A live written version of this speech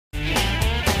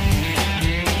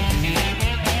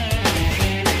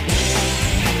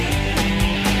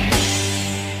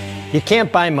You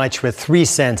can't buy much with 3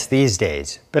 cents these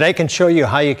days, but I can show you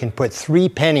how you can put 3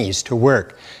 pennies to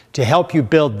work to help you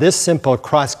build this simple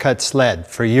crosscut sled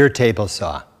for your table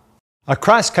saw. A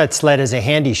crosscut sled is a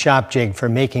handy shop jig for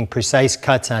making precise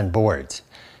cuts on boards.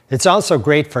 It's also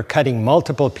great for cutting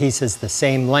multiple pieces the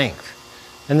same length.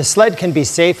 And the sled can be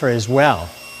safer as well,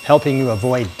 helping you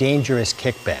avoid dangerous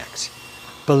kickbacks.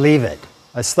 Believe it,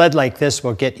 a sled like this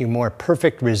will get you more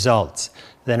perfect results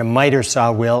than a miter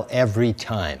saw will every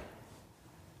time.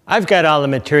 I've got all the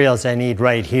materials I need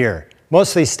right here,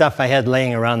 mostly stuff I had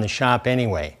laying around the shop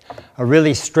anyway. A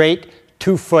really straight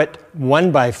 2-foot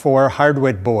 1x4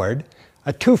 hardwood board,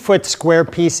 a 2-foot square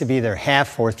piece of either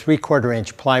 1/2 or 3/4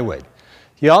 inch plywood.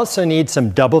 You also need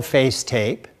some double-face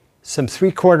tape, some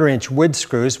 3/4 inch wood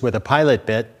screws with a pilot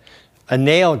bit, a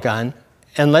nail gun,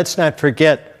 and let's not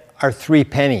forget our 3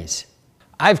 pennies.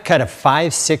 I've cut a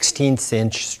 5/16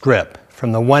 inch strip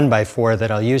from the 1x4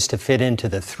 that I'll use to fit into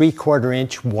the 3/4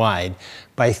 inch wide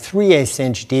by 3/8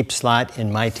 inch deep slot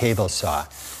in my table saw.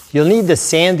 You'll need to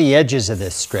sand the edges of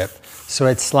this strip so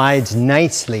it slides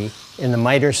nicely in the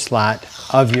miter slot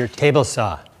of your table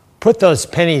saw. Put those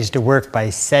pennies to work by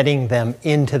setting them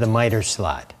into the miter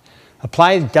slot.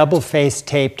 Apply double-face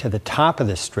tape to the top of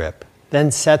the strip, then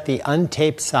set the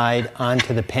untaped side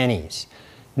onto the pennies.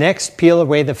 Next, peel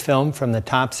away the film from the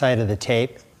top side of the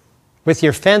tape. With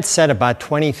your fence set about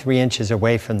 23 inches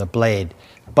away from the blade,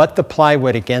 butt the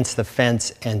plywood against the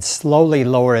fence and slowly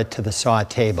lower it to the saw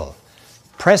table.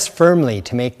 Press firmly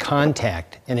to make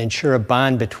contact and ensure a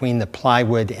bond between the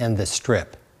plywood and the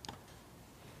strip.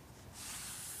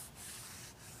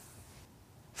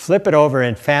 Flip it over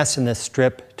and fasten the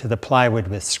strip to the plywood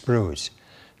with screws.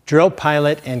 Drill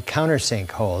pilot and countersink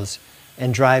holes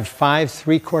and drive 5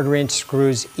 3/4 inch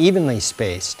screws evenly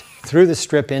spaced through the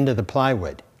strip into the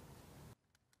plywood.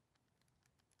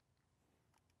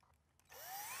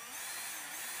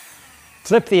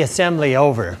 Flip the assembly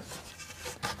over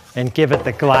and give it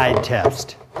the glide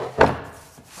test.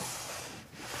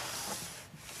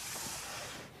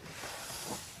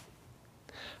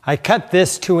 I cut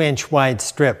this 2-inch wide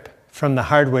strip from the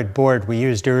hardwood board we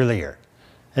used earlier.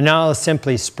 And now I'll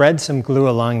simply spread some glue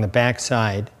along the back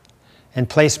side and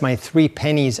place my 3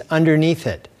 pennies underneath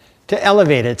it to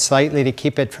elevate it slightly to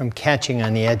keep it from catching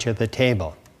on the edge of the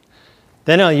table.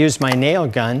 Then I'll use my nail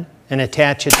gun and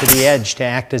attach it to the edge to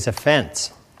act as a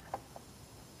fence.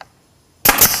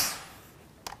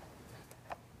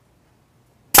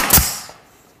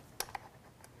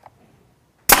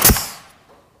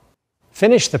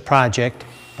 Finish the project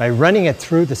by running it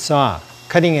through the saw,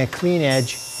 cutting a clean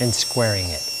edge and squaring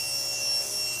it.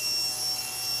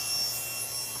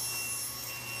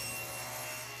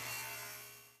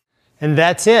 And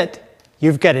that's it.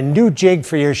 You've got a new jig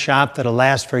for your shop that'll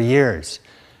last for years.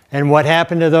 And what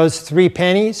happened to those 3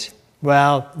 pennies?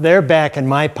 Well, they're back in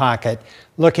my pocket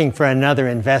looking for another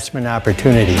investment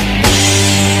opportunity.